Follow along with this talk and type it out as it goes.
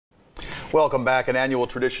Welcome back. An annual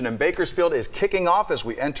tradition in Bakersfield is kicking off as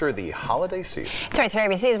we enter the holiday season. That's right.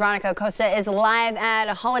 3ABC's Veronica Costa is live at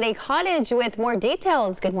a holiday cottage with more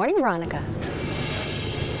details. Good morning, Veronica.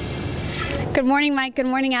 Good morning, Mike. Good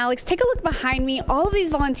morning, Alex. Take a look behind me. All of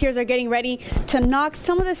these volunteers are getting ready to knock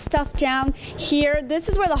some of this stuff down here. This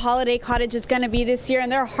is where the holiday cottage is going to be this year,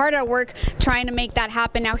 and they're hard at work trying to make that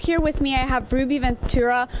happen. Now, here with me, I have Ruby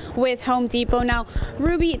Ventura with Home Depot. Now,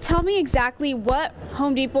 Ruby, tell me exactly what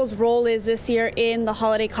Home Depot's role is this year in the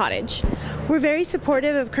holiday cottage. We're very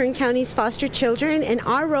supportive of Kern County's foster children, and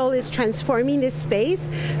our role is transforming this space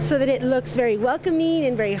so that it looks very welcoming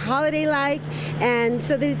and very holiday-like, and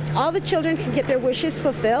so that all the children can get their wishes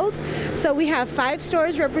fulfilled. So we have 5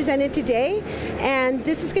 stores represented today, and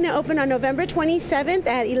this is going to open on November 27th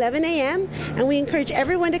at 11 a.m. and we encourage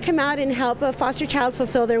everyone to come out and help a foster child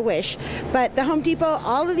fulfill their wish. But the Home Depot,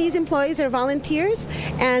 all of these employees are volunteers,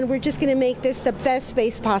 and we're just going to make this the best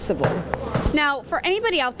space possible. Now, for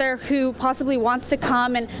anybody out there who possibly wants to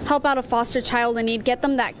come and help out a foster child in need, get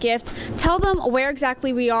them that gift, tell them where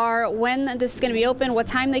exactly we are, when this is going to be open, what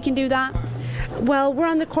time they can do that. Well, we're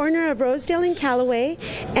on the corner of Rosedale and Callaway,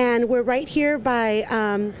 and we're right here by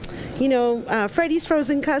Freddy's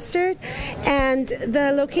Frozen Custard, and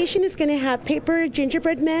the location is going to have paper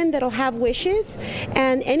gingerbread men that'll have wishes,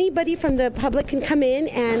 and anybody from the public can come in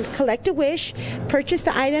and collect a wish, purchase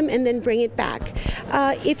the item, and then bring it back.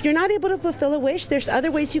 If you're not able to fulfill a wish, there's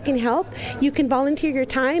other ways you can help. You can volunteer your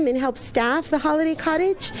time and help staff the holiday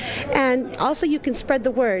cottage, and also you can spread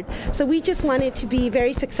the word. So we just want it to be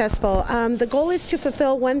very successful. The goal is to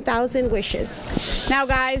fulfill 1,000 wishes. Now,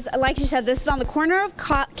 guys, like you said, this is on the corner of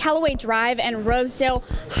Callaway Drive and Rosedale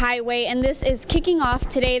Highway, and this is kicking off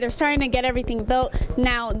today. They're starting to get everything built.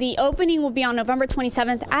 Now, the opening will be on November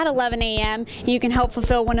 27th at 11 a.m. You can help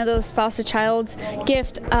fulfill one of those foster child's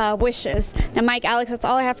gift wishes. Now, Mike, Alex, that's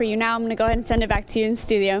all I have for you now. I'm going to go ahead and send it back to you in the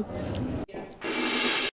studio.